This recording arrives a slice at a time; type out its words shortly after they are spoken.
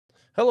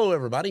Hello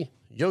everybody,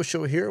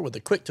 Yosho here with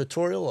a quick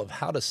tutorial of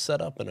how to set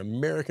up an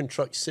American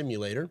Truck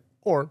Simulator,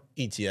 or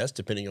ETS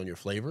depending on your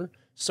flavor,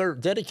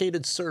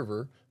 dedicated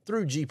server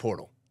through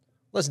gPortal.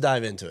 Let's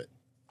dive into it.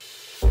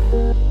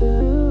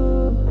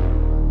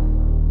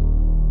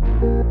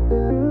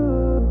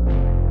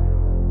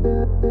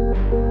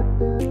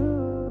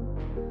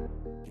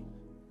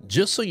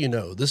 Just so you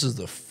know, this is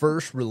the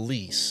first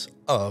release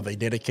of a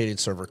dedicated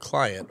server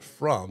client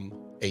from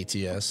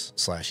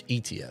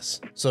ATS/ETS.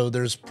 So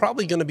there's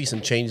probably going to be some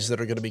changes that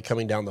are going to be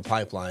coming down the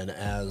pipeline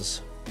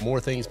as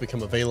more things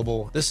become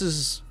available. This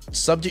is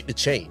subject to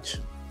change,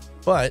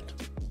 but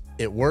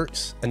it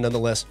works, and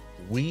nonetheless,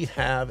 we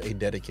have a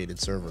dedicated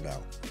server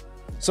now.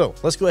 So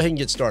let's go ahead and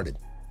get started.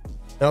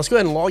 Now let's go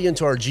ahead and log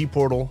into our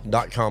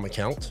gportal.com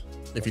account.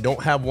 If you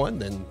don't have one,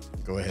 then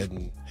go ahead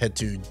and head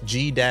to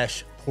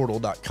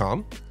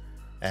g-portal.com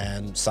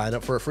and sign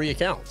up for a free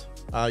account.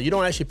 You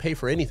don't actually pay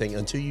for anything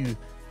until you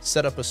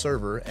set up a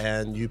server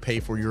and you pay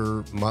for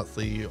your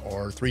monthly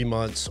or 3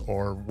 months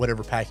or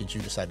whatever package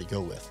you decide to go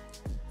with.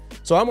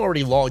 So I'm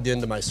already logged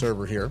into my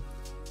server here,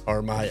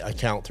 or my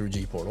account through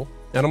gPortal,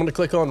 and I'm going to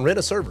click on rent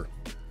a server.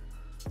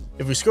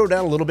 If we scroll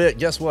down a little bit,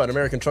 guess what?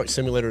 American Truck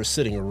Simulator is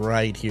sitting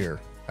right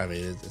here. I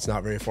mean, it's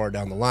not very far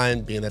down the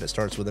line, being that it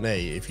starts with an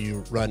A. If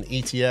you run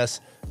ETS,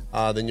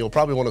 then you'll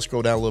probably want to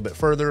scroll down a little bit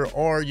further,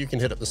 or you can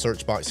hit up the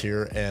search box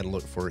here and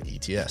look for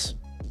ETS.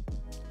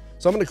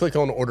 So I'm going to click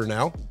on Order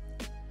Now.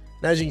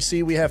 And as you can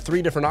see, we have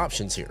 3 different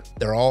options here.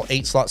 They're all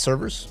 8-slot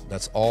servers.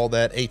 That's all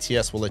that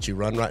ATS will let you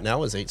run right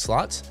now is 8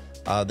 slots.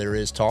 There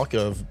is talk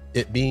of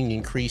it being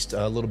increased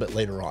a little bit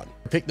later on.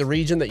 Pick the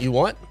region that you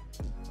want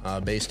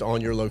based on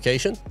your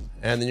location,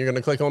 and then you're going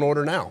to click on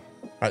Order Now.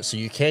 All right, so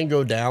you can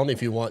go down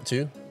if you want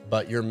to,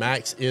 but your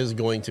max is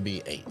going to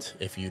be 8.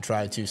 If you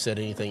try to set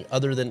anything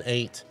other than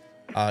 8,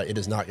 it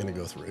is not going to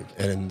go through,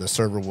 and the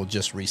server will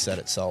just reset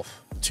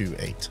itself to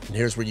 8. And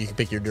here's where you can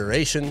pick your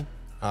duration,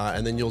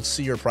 and then you'll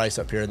see your price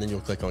up here, and then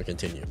you'll click on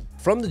Continue.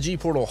 From the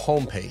gPortal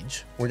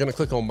homepage, we're going to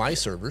click on My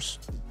Servers,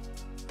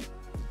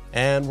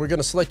 and we're going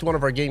to select one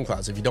of our game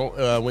clouds. If you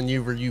don't, when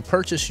you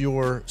purchase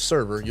your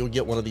server, you'll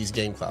get one of these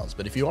game clouds.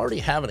 But if you already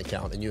have an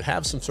account and you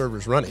have some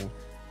servers running,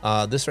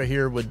 this right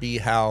here would be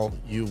how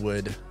you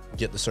would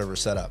get the server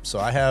set up. So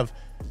I have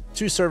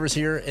 2 servers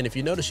here, and if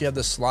you notice, you have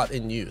this slot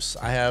in use.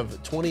 I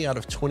have 20 out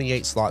of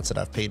 28 slots that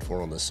I've paid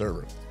for on this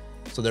server.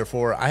 So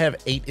therefore, I have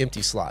 8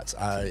 empty slots.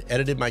 I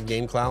edited my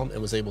game cloud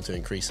and was able to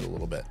increase it a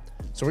little bit.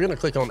 So we're going to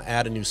click on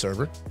Add a New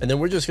Server, and then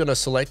we're just going to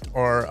select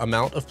our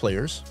amount of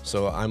players.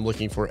 So I'm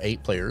looking for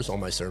 8 players on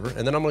my server,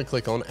 and then I'm going to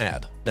click on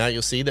Add. Now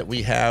you'll see that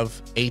we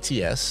have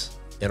ATS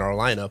in our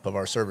lineup of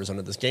our servers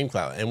under this game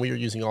cloud, and we are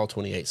using all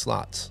 28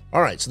 slots.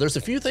 All right, so there's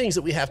a few things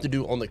that we have to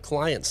do on the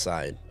client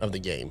side of the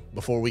game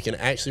before we can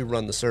actually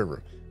run the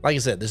server. Like I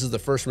said, this is the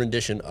first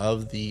rendition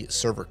of the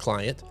server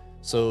client,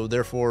 so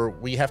therefore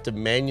we have to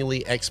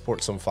manually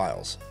export some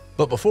files.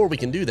 But before we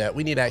can do that,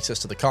 we need access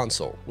to the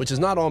console, which is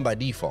not on by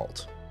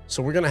default.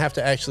 So we're gonna have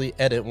to actually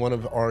edit one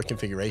of our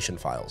configuration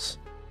files.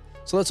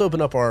 So let's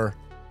open up our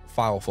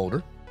file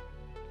folder.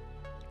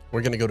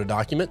 We're gonna go to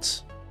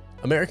Documents,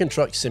 American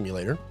Truck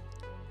Simulator.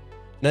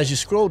 And as you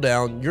scroll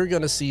down, you're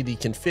going to see the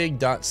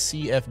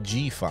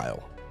config.cfg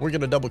file. We're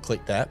going to double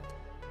click that.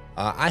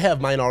 I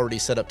have mine already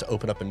set up to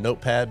open up in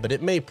Notepad, but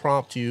it may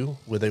prompt you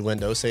with a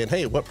window saying,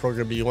 hey, what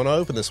program do you want to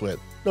open this with?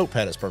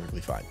 Notepad is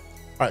perfectly fine.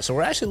 All right, so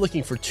we're actually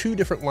looking for 2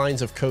 different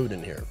lines of code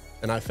in here.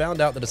 And I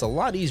found out that it's a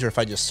lot easier if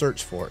I just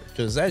search for it,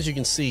 because as you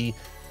can see,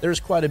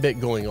 there's quite a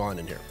bit going on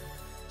in here.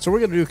 So we're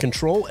going to do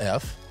Control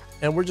F,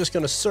 and we're just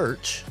going to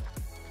search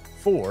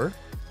for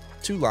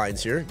 2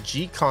 lines here,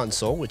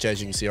 gconsole, which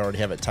as you can see, I already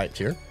have it typed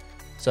here.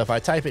 So if I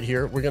type it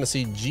here, we're going to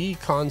see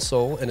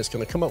gconsole, and it's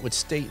going to come up with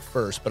state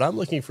first, but I'm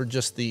looking for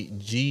just the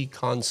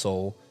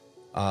gconsole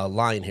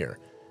line here.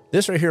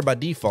 This right here by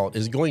default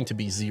is going to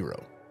be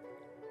 0.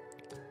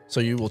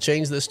 So you will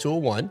change this to a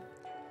 1.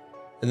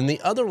 And then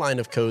the other line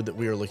of code that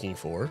we are looking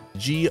for,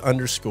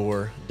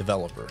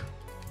 g_developer.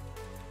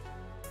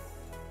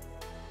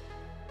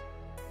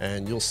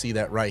 And you'll see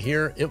that right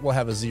here. It will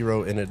have a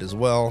 0 in it as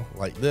well,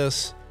 like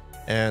this.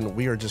 And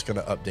we are just going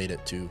to update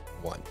it to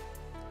 1.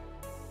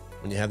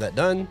 When you have that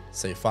done,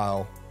 say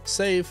File,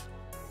 Save,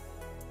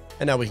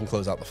 and now we can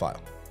close out the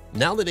file.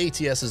 Now that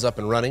ATS is up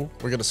and running,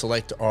 we're going to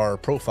select our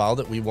profile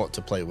that we want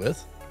to play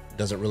with. It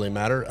doesn't really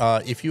matter.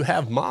 If you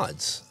have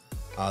mods,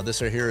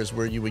 this right here is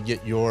where you would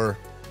get your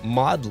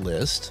mod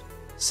list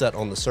set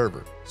on the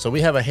server. So we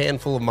have a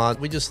handful of mods.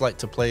 We just like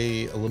to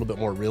play a little bit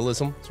more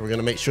realism. So we're going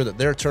to make sure that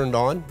they're turned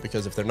on,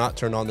 because if they're not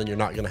turned on, then you're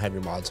not going to have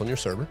your mods on your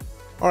server.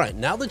 All right,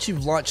 now that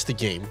you've launched the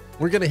game,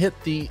 we're going to hit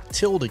the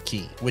tilde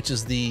key, which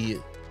is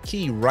the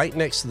key right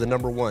next to the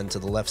number 1 to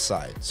the left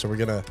side. So we're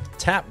going to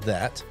tap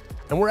that,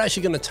 and we're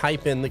actually going to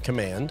type in the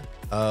command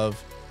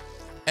of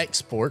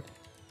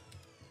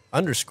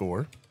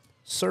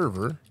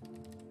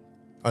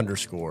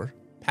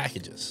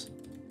export_server_packages.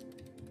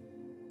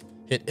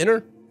 Hit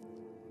enter.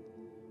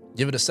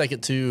 Give it a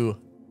second to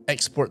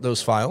export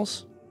those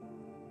files.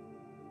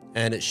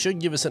 and it should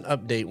give us an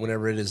update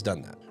whenever it has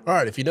done that. All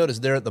right, if you notice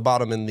there at the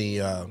bottom in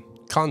the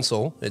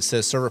console, it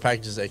says server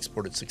packages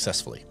exported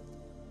successfully.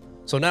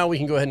 So now we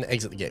can go ahead and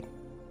exit the game.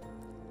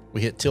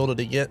 We hit tilde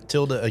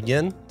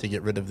again to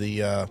get rid of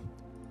the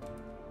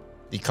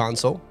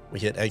console. We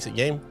hit exit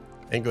game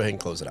and go ahead and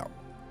close it out.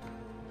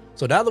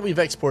 So now that we've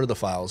exported the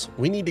files,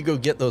 we need to go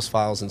get those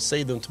files and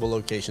save them to a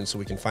location so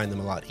we can find them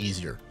a lot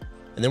easier.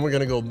 And then we're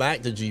going to go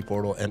back to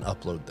gportal and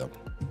upload them.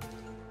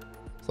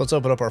 So let's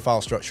open up our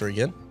file structure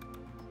again.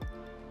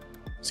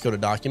 Let's go to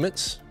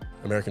Documents,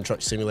 American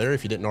Truck Simulator,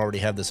 if you didn't already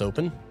have this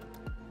open.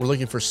 We're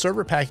looking for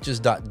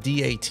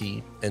serverpackages.dat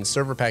and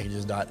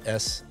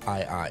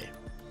serverpackages.sii.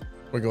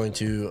 We're going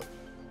to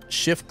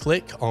shift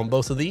click on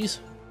both of these,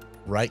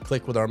 right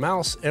click with our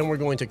mouse, and we're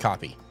going to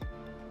copy.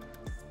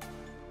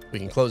 We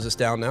can close this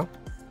down now.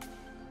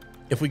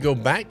 If we go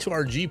back to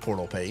our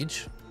gportal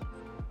page,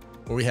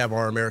 where we have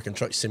our American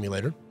Truck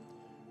Simulator,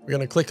 we're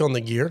going to click on the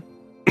gear,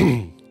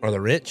 or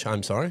the rich,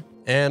 I'm sorry,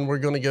 and we're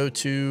going to go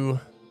to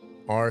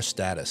our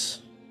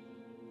status.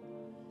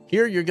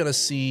 Here you're going to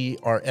see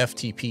our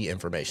FTP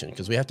information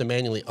because we have to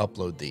manually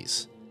upload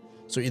these.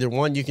 So either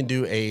one, you can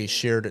do a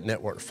shared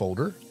network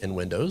folder in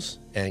Windows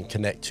and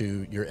connect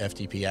to your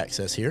FTP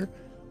access here,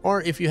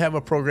 or if you have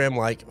a program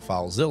like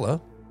FileZilla,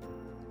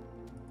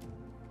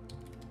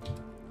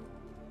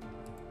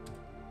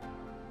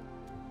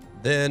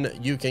 then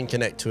you can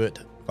connect to it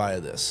via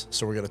this.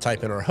 So we're going to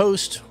type in our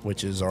host,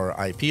 which is our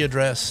IP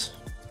address.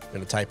 We're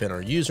going to type in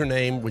our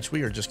username, which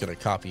we are just going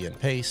to copy and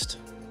paste.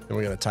 And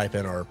we're going to type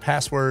in our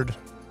password,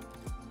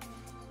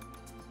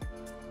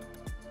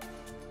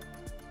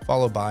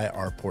 followed by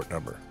our port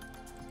number.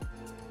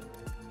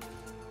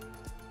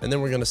 And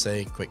then we're going to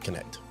say quick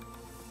connect.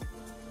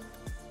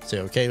 Say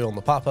OK on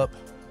the pop-up,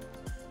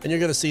 and you're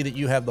going to see that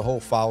you have the whole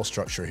file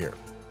structure here.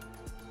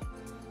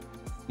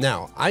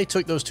 Now, I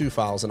took those two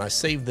files and I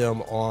saved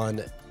them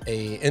on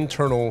an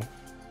internal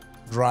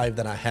drive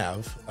that I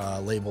have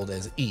labeled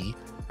as E.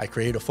 I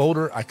created a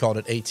folder, I called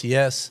it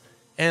ATS,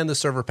 and the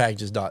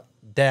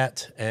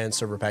serverpackages.dat and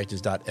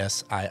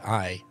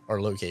serverpackages.sii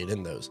are located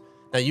in those.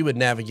 Now, you would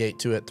navigate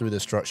to it through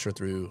this structure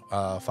through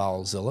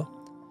FileZilla,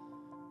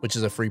 which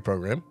is a free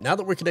program. Now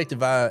that we're connected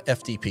via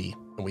FTP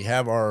and we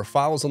have our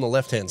files on the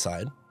left-hand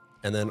side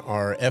and then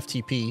our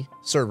FTP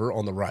server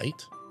on the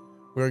right,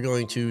 we're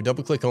going to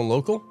double-click on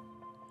Local,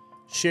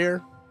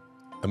 Share,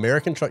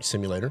 American Truck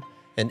Simulator,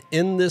 and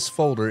in this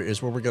folder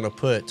is where we're going to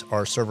put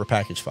our server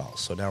package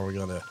files. So now we're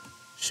going to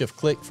shift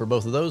click for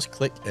both of those,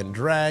 click and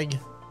drag,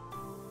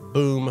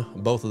 boom,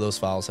 both of those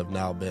files have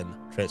now been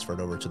transferred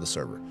over to the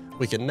server.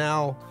 We can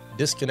now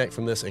disconnect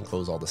from this and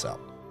close all this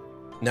out.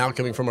 Now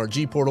coming from our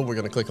gportal, we're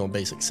going to click on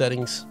basic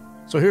settings.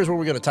 So here's where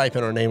we're going to type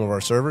in our name of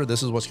our server.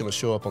 This is what's going to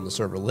show up on the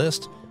server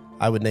list.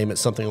 I would name it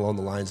something along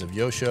the lines of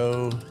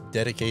Yosho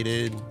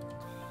Dedicated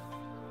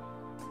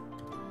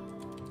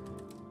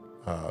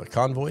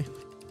Convoy.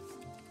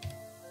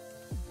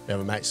 We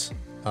have a max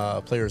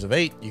players of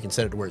 8. You can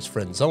set it to where it's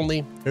friends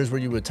only. Here's where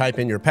you would type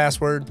in your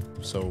password.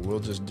 So we'll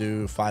just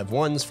do 5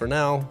 ones for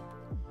now.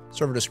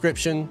 Server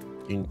description.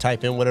 You can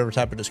type in whatever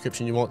type of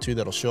description you want to.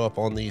 That'll show up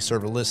on the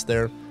server list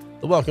there.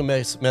 The welcome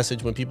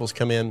message when people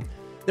come in.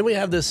 Then we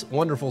have this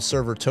wonderful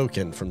server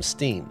token from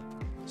Steam.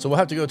 So we'll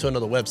have to go to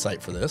another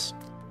website for this.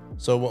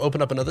 So we'll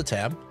open up another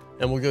tab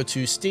and we'll go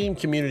to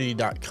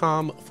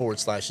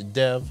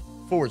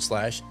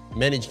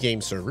steamcommunity.com/dev/manage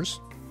game servers.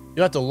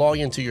 You'll have to log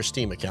into your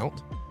Steam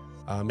account.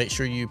 Make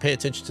sure you pay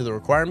attention to the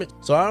requirement.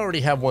 So I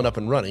already have one up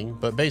and running,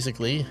 but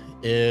basically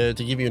to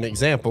give you an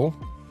example,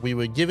 we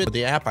would give it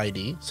the app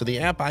ID. So the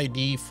app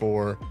ID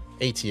for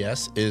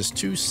ATS is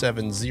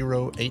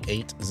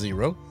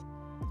 270880.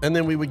 And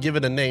then we would give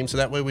it a name so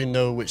that way we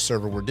know which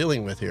server we're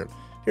dealing with here.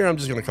 Here I'm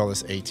just going to call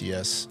this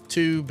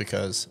ATS2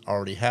 because I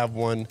already have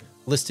one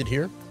listed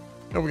here.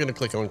 And we're going to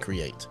click on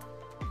Create.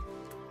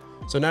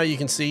 So now you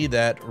can see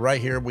that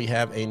right here we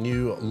have a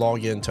new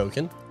login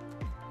token.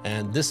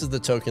 And this is the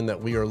token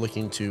that we are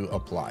looking to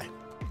apply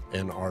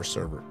in our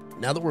server.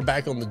 Now that we're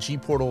back on the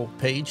gportal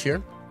page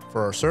here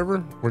for our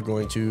server, we're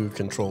going to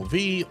Control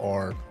V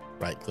or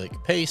right click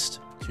paste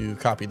to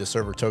copy the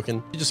server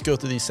token. You just go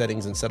through these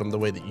settings and set them the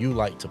way that you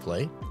like to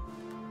play.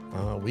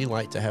 We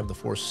like to have the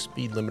force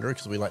speed limiter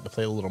because we like to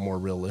play a little more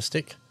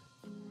realistic.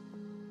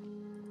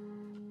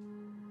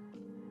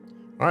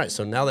 All right,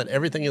 so now that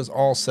everything is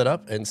all set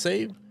up and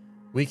saved,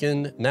 we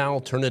can now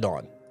turn it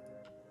on.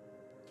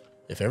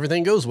 If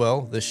everything goes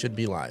well, this should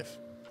be live.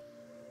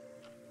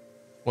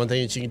 One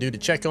thing that you can do to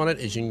check on it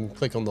is you can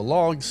click on the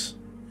logs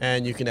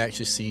and you can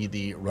actually see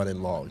the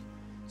running log.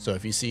 So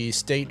if you see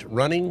state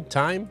running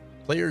time,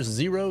 players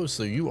 0,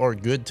 so you are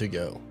good to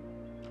go.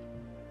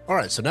 All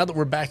right, so now that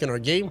we're back in our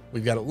game,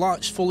 we've got it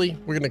launched fully.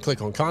 We're going to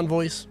click on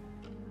Convoys,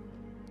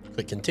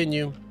 click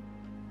Continue.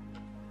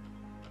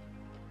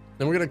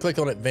 Then we're going to click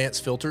on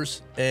Advanced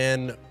Filters,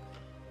 and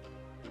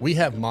we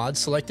have mods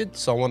selected,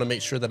 so I want to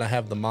make sure that I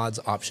have the mods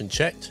option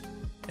checked.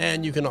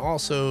 And you can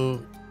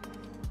also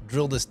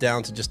drill this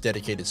down to just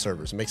dedicated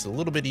servers. It makes it a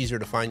little bit easier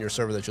to find your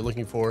server that you're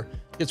looking for.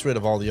 Gets rid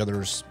of all the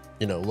others,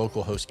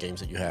 local host games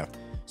that you have.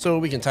 So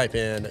we can type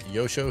in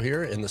Yosho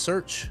here in the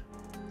search,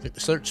 click the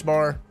search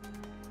bar,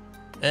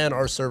 and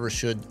our server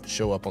should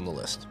show up on the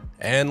list.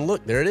 And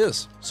look, there it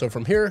is. So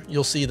from here,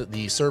 you'll see that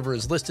the server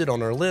is listed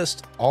on our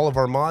list. All of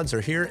our mods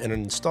are here and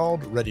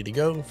installed, ready to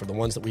go for the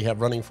ones that we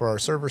have running for our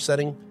server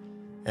setting.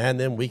 And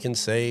then we can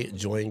say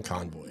join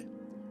Convoy.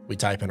 We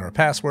type in our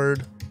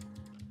password.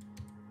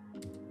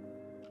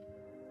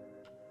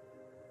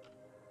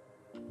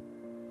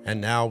 And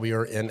now we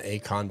are in a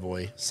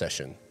Convoy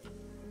session.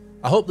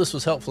 I hope this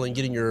was helpful in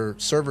getting your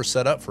server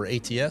set up for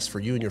ATS for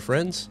you and your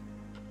friends.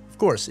 Of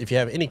course, if you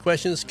have any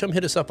questions, come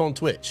hit us up on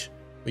Twitch.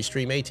 We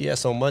stream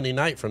ATS on Monday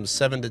night from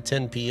 7 to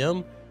 10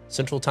 p.m.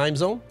 Central Time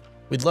Zone.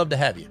 We'd love to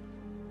have you.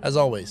 As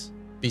always,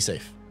 be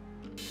safe.